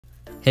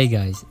Hey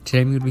guys,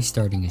 today I'm going to be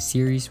starting a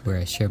series where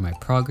I share my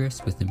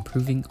progress with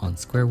improving on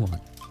Square-1.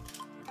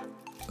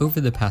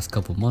 Over the past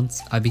couple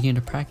months, I began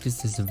to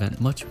practice this event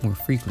much more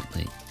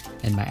frequently,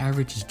 and my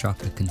average has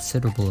dropped a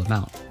considerable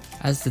amount.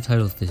 As the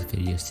title of this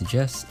video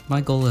suggests,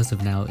 my goal as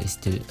of now is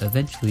to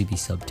eventually be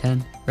sub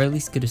 10, or at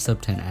least get a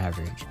sub 10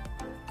 average.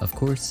 Of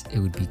course, it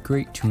would be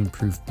great to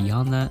improve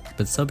beyond that,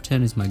 but sub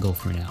 10 is my goal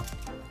for now.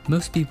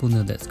 Most people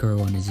know that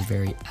Square-1 is a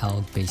very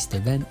alg-based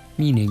event,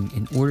 meaning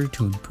in order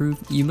to improve,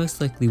 you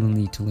most likely will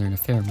need to learn a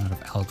fair amount of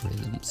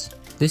algorithms.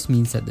 This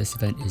means that this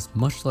event is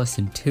much less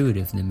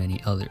intuitive than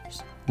many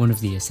others. One of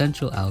the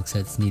essential alg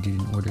sets needed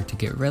in order to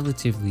get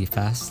relatively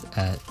fast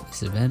at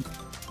this event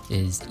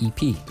is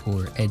EP,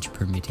 or edge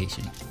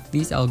permutation.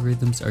 These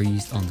algorithms are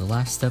used on the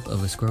last step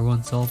of a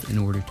Square-1 solve in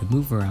order to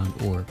move around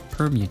or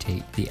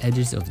permutate the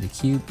edges of the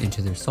cube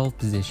into their solved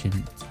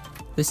position.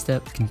 This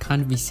step can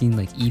kind of be seen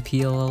like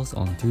EPLLs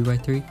on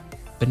 3x3,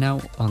 but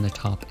now on the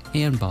top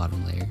and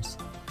bottom layers.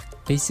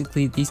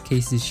 Basically, these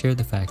cases share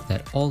the fact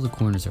that all the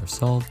corners are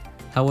solved.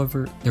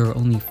 However, there are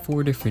only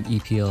 4 different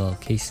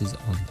EPLL cases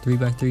on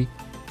 3x3,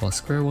 while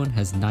Square-1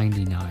 has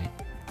 99.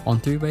 On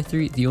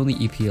 3x3, the only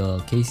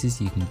EPLL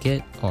cases you can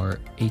get are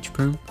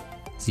H-perm,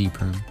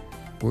 Z-perm,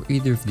 or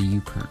either of the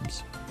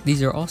U-perms.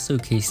 These are also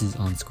cases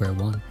on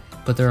Square-1,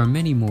 but there are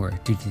many more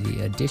due to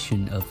the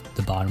addition of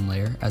the bottom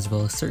layer as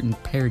well as certain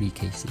parity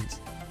cases.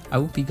 I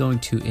won't be going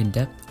too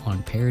in-depth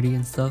on parity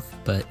and stuff,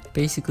 but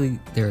basically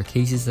there are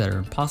cases that are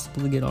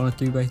impossible to get on a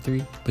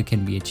 3x3 but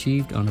can be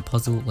achieved on a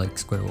puzzle like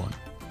Square-1.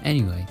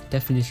 Anyway,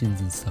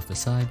 definitions and stuff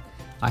aside,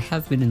 I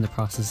have been in the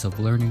process of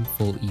learning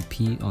full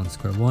EP on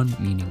Square-1,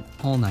 meaning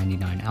all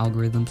 99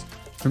 algorithms,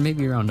 for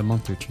maybe around a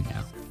month or two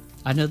now.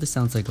 I know this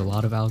sounds like a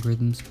lot of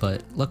algorithms,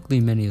 but luckily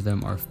many of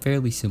them are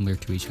fairly similar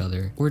to each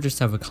other, or just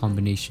have a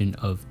combination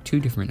of 2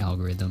 different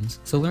algorithms,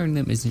 so learning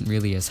them isn't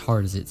really as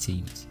hard as it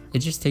seems. It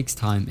just takes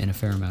time and a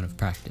fair amount of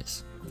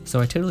practice. So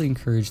I totally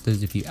encourage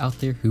those of you out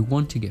there who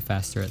want to get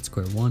faster at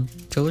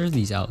Square-1 to learn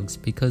these algs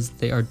because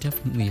they are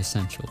definitely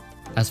essential.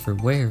 As for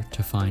where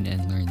to find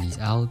and learn these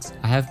algs,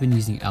 I have been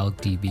using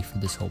AlgDB for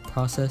this whole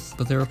process,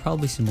 but there are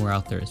probably some more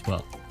out there as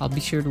well. I'll be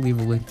sure to leave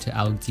a link to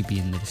AlgDB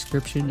in the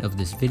description of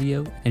this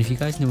video, and if you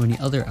guys know any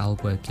other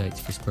alg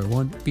websites for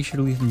Square-1, be sure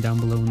to leave them down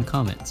below in the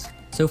comments.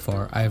 So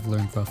far, I have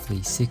learned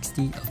roughly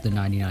 60 of the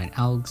 99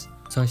 algs,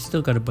 so I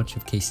still got a bunch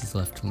of cases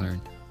left to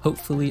learn.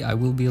 Hopefully, I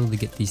will be able to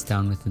get these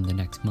down within the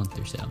next month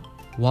or so.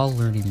 While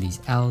learning these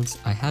algs,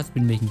 I have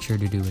been making sure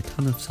to do a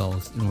ton of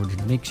solves in order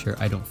to make sure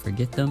I don't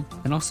forget them,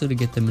 and also to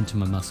get them into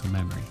my muscle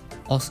memory.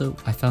 Also,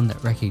 I found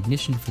that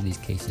recognition for these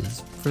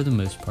cases, for the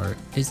most part,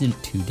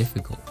 isn't too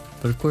difficult,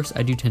 but of course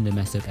I do tend to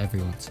mess up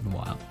every once in a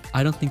while.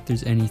 I don't think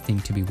there's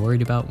anything to be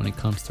worried about when it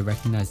comes to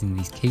recognizing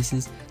these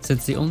cases,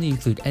 since they only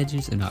include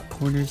edges and not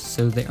corners,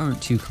 so they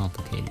aren't too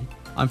complicated.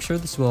 I'm sure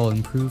this will all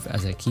improve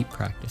as I keep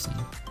practicing.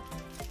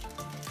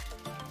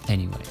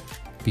 Anyway,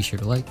 be sure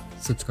to like,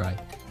 subscribe,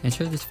 and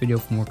share this video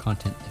for more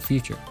content in the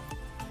future.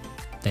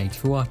 Thanks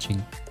for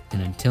watching,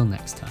 and until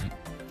next time.